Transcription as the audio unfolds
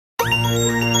Hey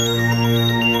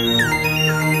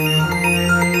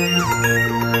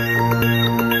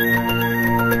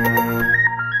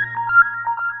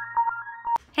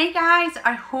guys,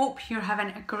 I hope you're having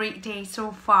a great day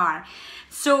so far.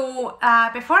 So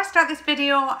before I start this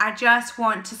video, I just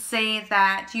want to say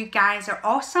that you guys are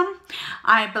awesome.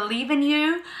 I believe in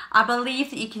you. I believe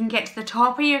that you can get to the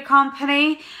top of your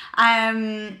company.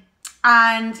 And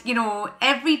you know,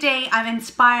 every day I'm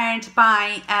inspired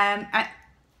by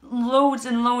loads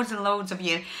and loads and loads of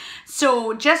you.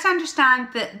 So just understand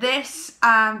that this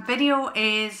video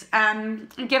is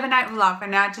given out of love,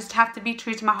 and I just have to be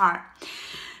true to my heart.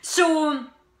 So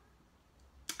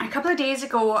a couple of days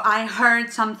ago I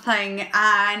heard something,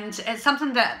 and it's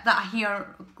something that I hear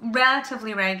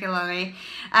relatively regularly.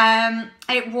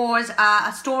 It was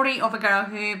a story of a girl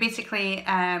who basically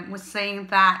was saying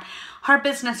that her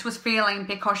business was failing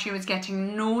because she was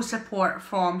getting no support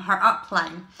from her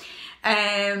upline.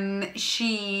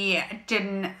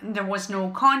 There was no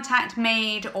contact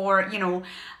made, or you know,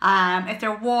 if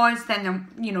there was, then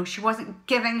you know, she wasn't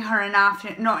giving her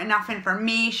not enough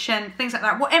information, things like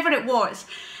that. Whatever it was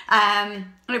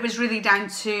really down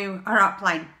to her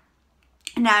upline.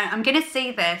 Now I'm gonna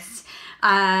say this,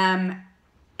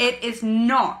 it is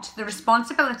not the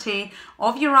responsibility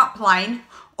of your upline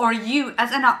or you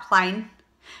as an upline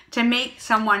to make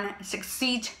someone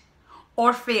succeed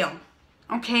or fail.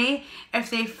 Okay, if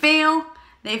they fail,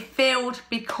 they failed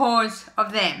because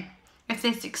of them. If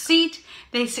they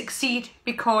succeed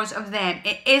because of them.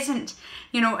 It isn't,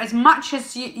 you know, as much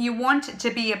as you want it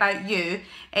to be about you,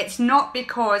 it's not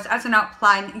because as an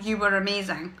upline you were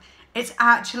amazing. It's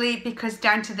actually because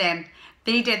down to them.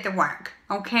 They did the work,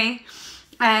 okay?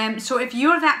 So if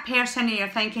you're that person and you're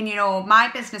thinking, you know, my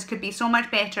business could be so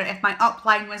much better if my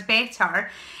upline was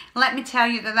better, let me tell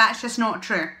you that that's just not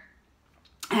true.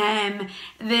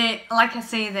 Like I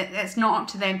say, that it's not up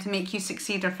to them to make you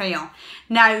succeed or fail.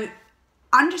 Now,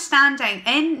 understanding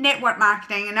in network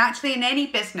marketing, and actually in any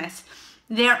business,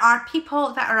 there are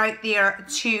people that are out there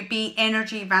to be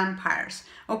energy vampires,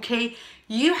 okay?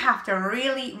 You have to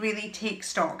really, really take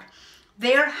stock.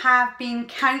 There have been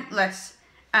countless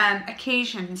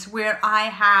occasions where I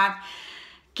have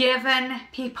given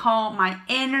people my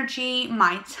energy,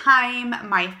 my time,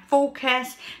 my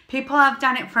focus. People have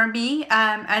done it for me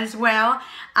as well,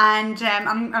 and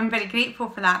I'm very grateful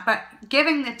for that. But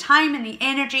giving the time and the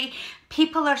energy,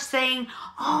 people are saying,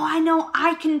 oh, I know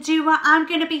I can do it, I'm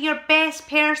going to be your best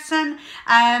person.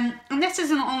 And this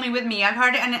isn't only with me, I've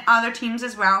heard it in other teams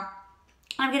as well.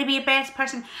 I'm going to be your best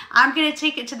person, I'm going to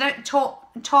take it to the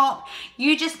top,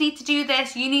 you just need to do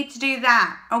this, you need to do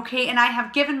that, okay? And I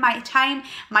have given my time,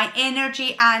 my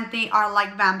energy, and they are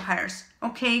like vampires,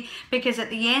 okay? Because at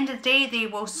the end of the day, they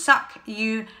will suck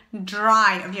you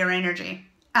dry of your energy.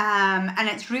 And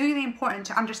it's really important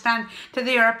to understand that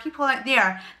there are people out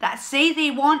there that say they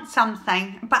want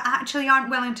something but actually aren't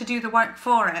willing to do the work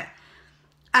for it.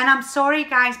 And I'm sorry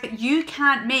guys, but you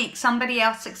can't make somebody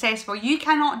else successful. You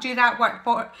cannot do that work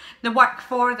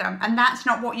for them, and that's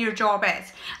not what your job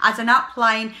is. As an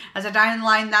upline, as a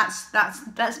downline,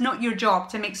 that's not your job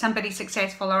to make somebody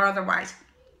successful or otherwise.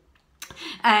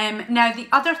 Now the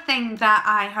other thing that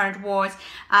I heard was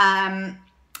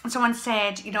someone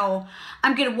said, you know,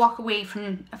 I'm going to walk away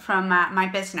from my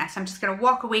business. I'm just going to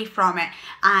walk away from it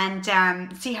and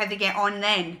see how they get on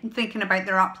then, thinking about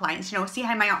their uplines, you know, see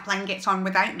how my upline gets on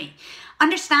without me.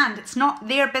 Understand, it's not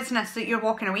their business that you're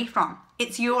walking away from.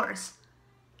 It's yours.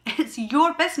 It's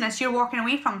your business you're walking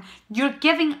away from. You're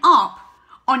giving up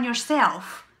on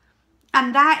yourself.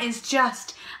 And that is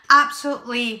just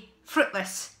absolutely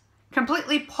fruitless,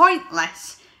 completely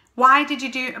pointless. Why did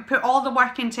you put all the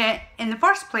work into it in the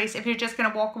first place if you're just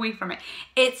going to walk away from it?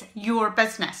 It's your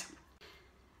business.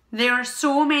 There are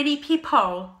so many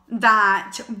people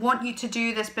that want you to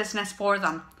do this business for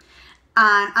them.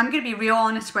 And I'm going to be real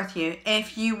honest with you.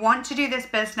 If you want to do this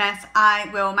business, I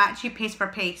will match you pace for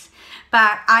pace.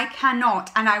 But I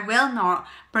cannot and I will not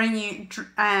bring you,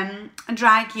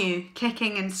 drag you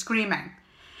kicking and screaming.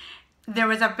 There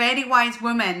was a very wise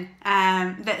woman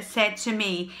that said to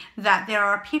me that there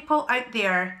are people out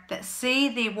there that say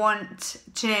they want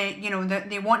to, you know, that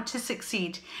they want to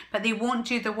succeed, but they won't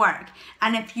do the work.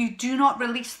 And if you do not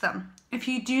release them, if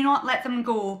you do not let them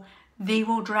go, they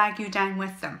will drag you down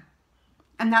with them.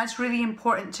 And that's really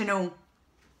important to know.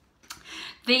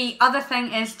 The other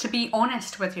thing is to be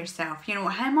honest with yourself. You know,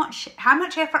 how much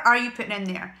effort are you putting in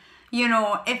there? You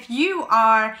know, if you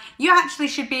actually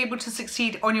should be able to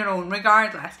succeed on your own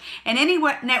regardless. In any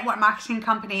network marketing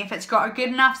company, if it's got a good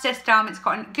enough system, it's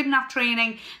got good enough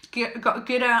training, it's got a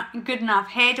good enough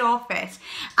head office,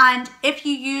 and if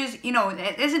you use, you know,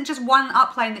 it isn't just one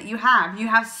upline that you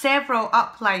have several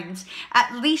uplines,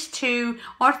 at least 2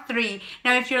 or 3.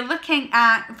 Now, if you're looking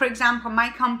at, for example, my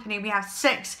company, we have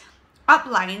 6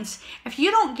 uplines. If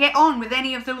you don't get on with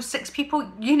any of those 6 people,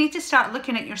 you need to start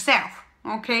looking at yourself.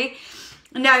 Okay,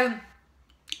 now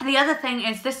the other thing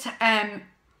is this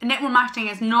network marketing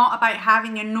is not about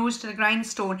having your nose to the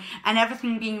grindstone and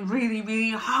everything being really,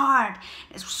 really hard.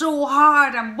 It's so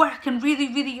hard, I'm working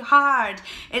really, really hard.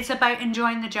 It's about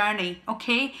enjoying the journey,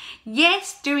 okay?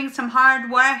 Yes, doing some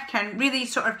hard work and really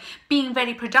sort of being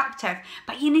very productive,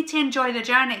 but you need to enjoy the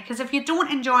journey, because if you don't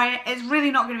enjoy it, it's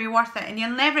really not going to be worth it, and you'll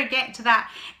never get to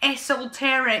that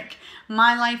esoteric,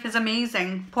 my life is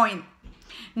amazing point.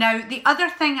 Now, the other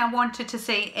thing I wanted to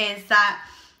say is that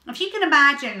if you can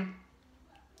imagine,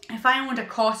 if I owned a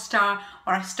Costa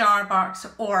or a Starbucks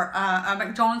or a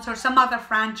McDonald's or some other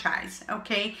franchise,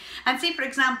 okay, and say, for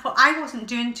example, I wasn't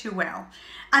doing too well,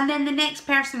 and then the next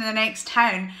person in the next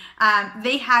town,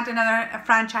 they had another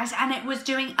franchise and it was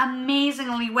doing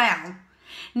amazingly well.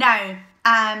 Now,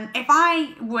 if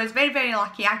I was very, very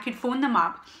lucky, I could phone them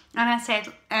up and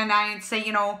I'd say,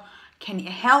 you know, can you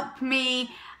help me?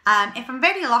 If I'm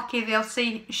very lucky, they'll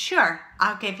say, sure,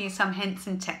 I'll give you some hints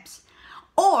and tips.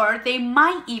 Or they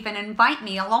might even invite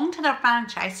me along to their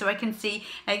franchise so I can see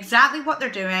exactly what they're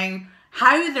doing,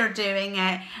 how they're doing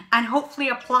it, and hopefully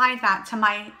apply that to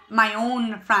my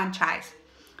own franchise.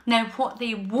 Now, what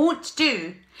they won't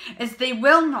do is they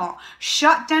will not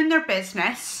shut down their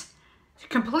business,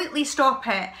 completely stop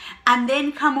it, and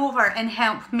then come over and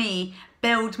help me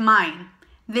build mine.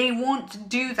 They won't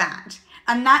do that.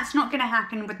 And that's not going to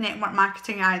happen with network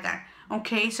marketing either.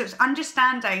 Okay, so it's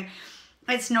understanding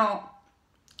it's not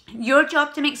your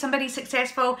job to make somebody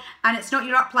successful, and it's not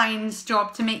your upline's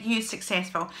job to make you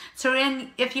successful. So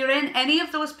if you're in any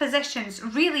of those positions,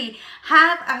 really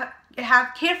have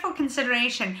careful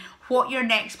consideration what your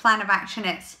next plan of action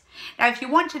is. Now, if you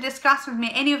want to discuss with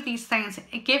me any of these things,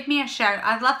 give me a shout.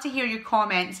 I'd love to hear your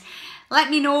comments. Let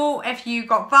me know if you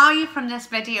got value from this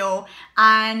video,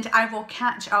 and I will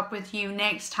catch up with you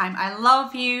next time. I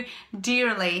love you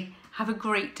dearly. Have a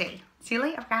great day. See you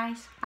later, guys.